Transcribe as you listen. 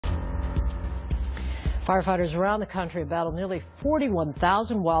Firefighters around the country battled nearly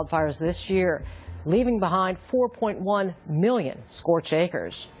 41,000 wildfires this year, leaving behind 4.1 million scorched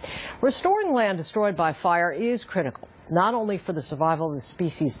acres. Restoring land destroyed by fire is critical, not only for the survival of the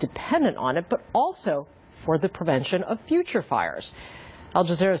species dependent on it, but also for the prevention of future fires.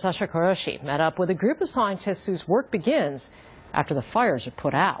 Aljazeera's Asha Qureshi met up with a group of scientists whose work begins after the fires are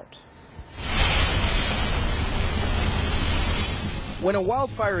put out. When a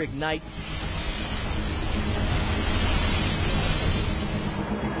wildfire ignites,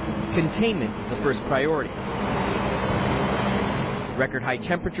 containment is the first priority. Record high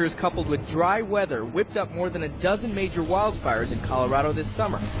temperatures coupled with dry weather whipped up more than a dozen major wildfires in Colorado this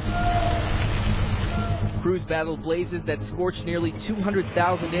summer. Crews battled blazes that scorched nearly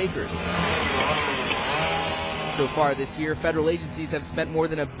 200,000 acres. So far this year, federal agencies have spent more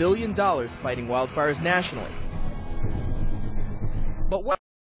than $1 billion fighting wildfires nationally. But what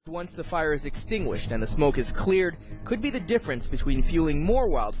once the fire is extinguished and the smoke is cleared could be the difference between fueling more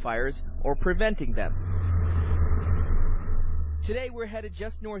wildfires or preventing them. Today we're headed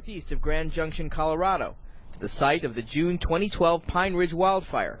just northeast of Grand Junction, Colorado, to the site of the June 2012 Pine Ridge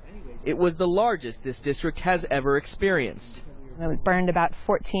wildfire. It was the largest this district has ever experienced. It burned about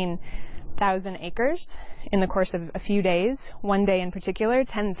 14,000 acres in the course of a few days. One day in particular,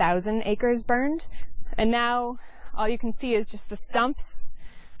 10,000 acres burned. And now all you can see is just the stumps.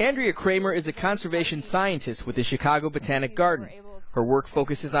 Andrea Kramer is a conservation scientist with the Chicago Botanic Garden. Her work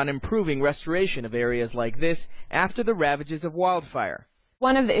focuses on improving restoration of areas like this after the ravages of wildfire.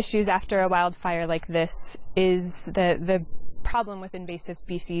 One of the issues after a wildfire like this is the problem with invasive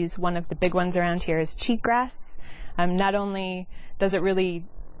species. One of the big ones around here is cheatgrass. Not only does it really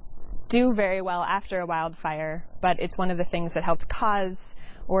do very well after a wildfire, but it's one of the things that helped cause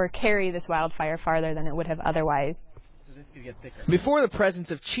or carry this wildfire farther than it would have otherwise. Before the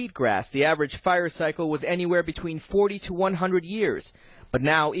presence of cheatgrass, the average fire cycle was anywhere between 40 to 100 years. But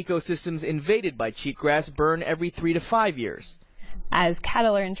now ecosystems invaded by cheatgrass burn every 3 to 5 years. As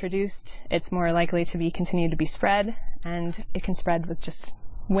cattle are introduced, it's more likely to be continued to be spread, and it can spread with just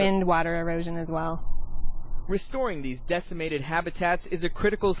wind, water erosion as well. Restoring these decimated habitats is a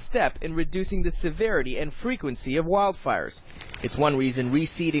critical step in reducing the severity and frequency of wildfires. It's one reason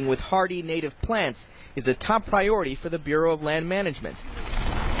reseeding with hardy native plants is a top priority for the Bureau of Land Management.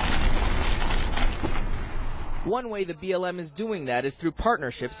 One way the BLM is doing that is through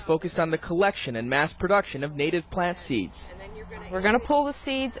partnerships focused on the collection and mass production of native plant seeds. We're going to pull the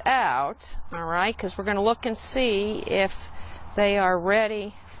seeds out, all right, because we're going to look and see if they are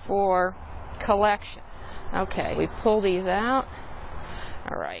ready for collection. Okay, we pull these out.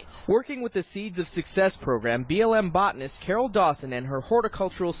 All right. Working with the Seeds of Success program, BLM botanist Carol Dawson and her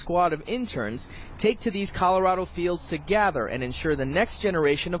horticultural squad of interns take to these Colorado fields to gather and ensure the next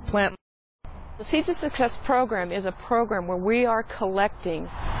generation of plant. The Seeds of Success program is a program where we are collecting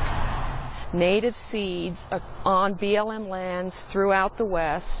native seeds on BLM lands throughout the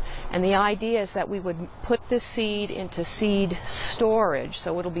West, and the idea is that we would put this seed into seed storage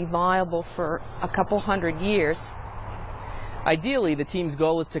so it'll be viable for a couple hundred years. Ideally, the team's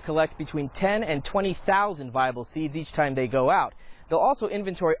goal is to collect between 10 and 20,000 viable seeds each time they go out. They'll also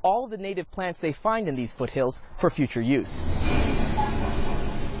inventory all of the native plants they find in these foothills for future use.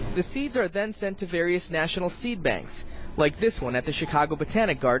 The seeds are then sent to various national seed banks, like this one at the Chicago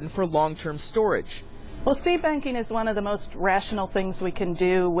Botanic Garden, for long-term storage. Well, seed banking is one of the most rational things we can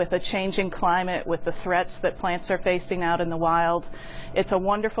do with a changing climate, with the threats that plants are facing out in the wild. It's a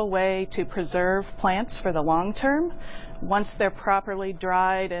wonderful way to preserve plants for the long term. Once they're properly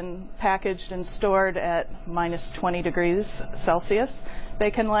dried and packaged and stored at minus 20 degrees Celsius,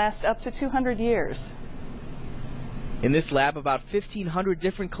 they can last up to 200 years. In this lab, about 1,500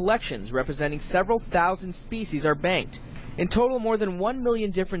 different collections representing several thousand species are banked. In total, more than 1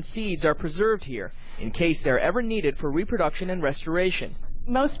 million different seeds are preserved here, in case they're ever needed for reproduction and restoration.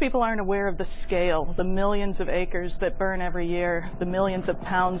 Most people aren't aware of the scale, the millions of acres that burn every year, the millions of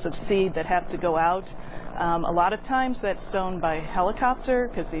pounds of seed that have to go out. A lot of times that's sown by helicopter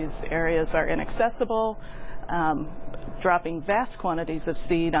because these areas are inaccessible, dropping vast quantities of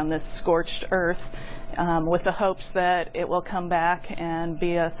seed on this scorched earth with the hopes that it will come back and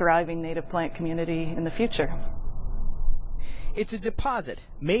be a thriving native plant community in the future. It's a deposit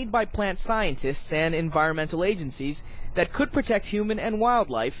made by plant scientists and environmental agencies that could protect human and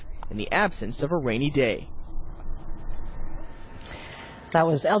wildlife in the absence of a rainy day. That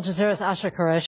was Aljazeera's Asha Qureshi.